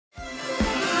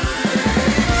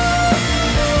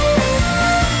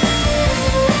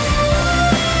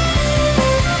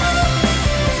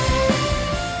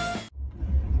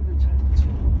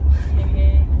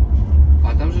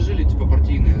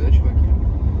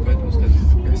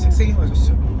세게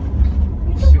맞았어요.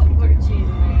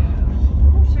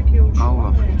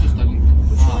 Ауа,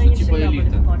 типа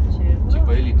элита.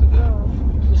 Типа элита, да?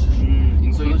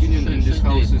 In Soviet Union in this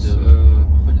house is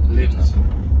lived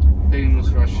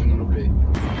famous Russian рублей.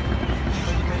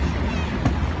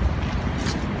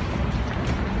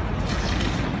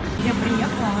 Я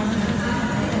приехала.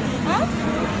 А?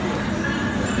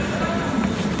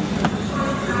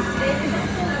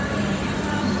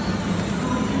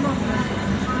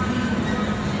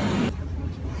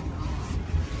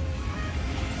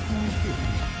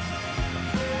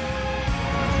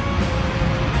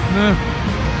 네,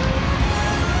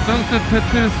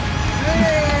 상트페테르부르크에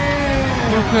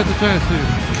도착했어요.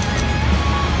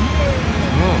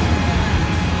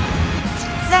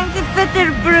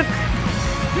 상트페테르부르크.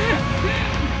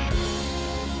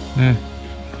 네,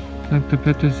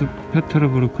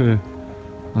 상트페테르부르크에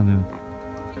가는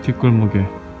뒷골목에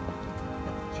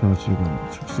저 지금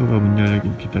숙소가 문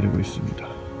열리길 기다리고 있습니다.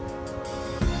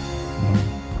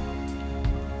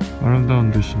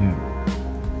 아름다운 도시네요.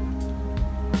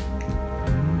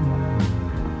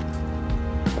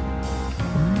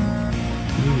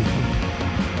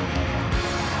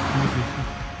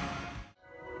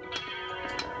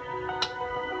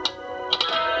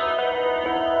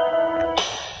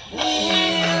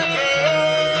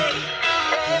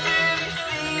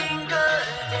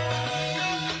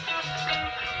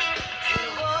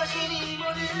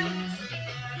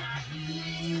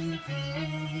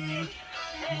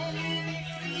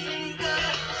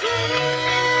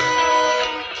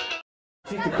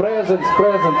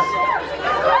 Presents.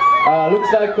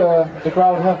 Looks like the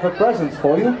crowd have a presents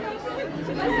for you,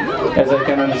 as I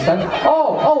can understand.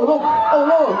 Oh, look! Oh,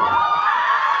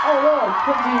 Lord,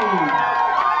 Kenji!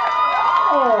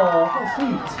 Oh, how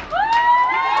sweet!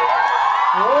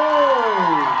 Whoa!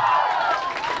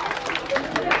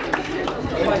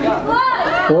 Oh my God!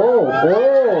 Oh!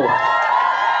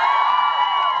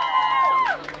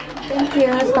 Thank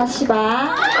you, спасибо.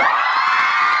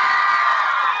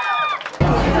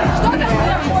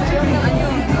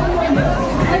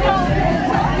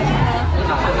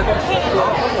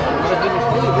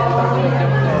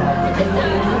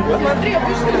 Смотри,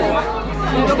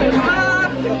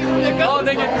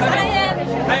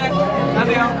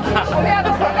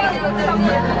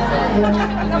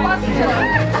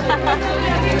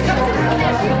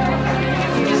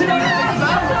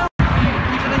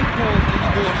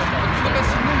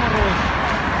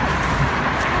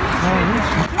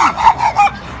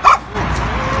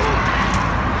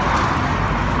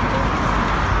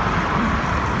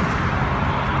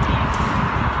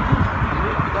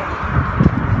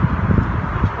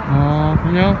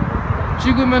 그냥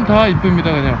찍으면 다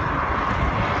이쁩니다. 그냥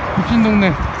미친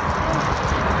동네.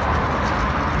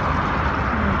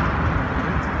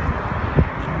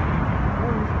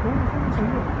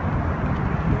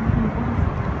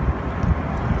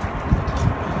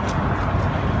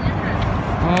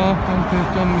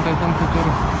 상태점입니다. 상태점.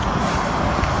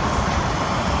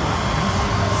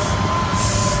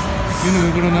 얘는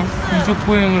왜 그러나? 이족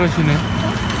보행을 하시네.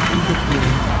 이족 보행.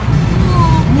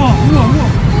 우와.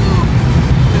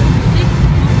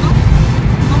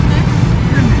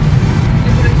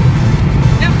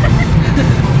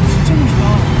 진짜 멋있다.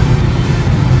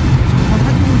 정말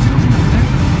사진으로 찍어주면 안 돼?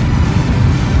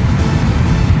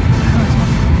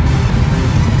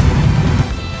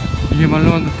 이게 말로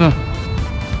만들었다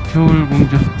겨울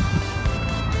공장.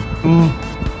 오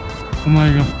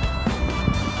마이 갓.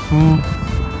 오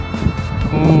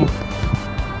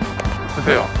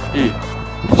보세요.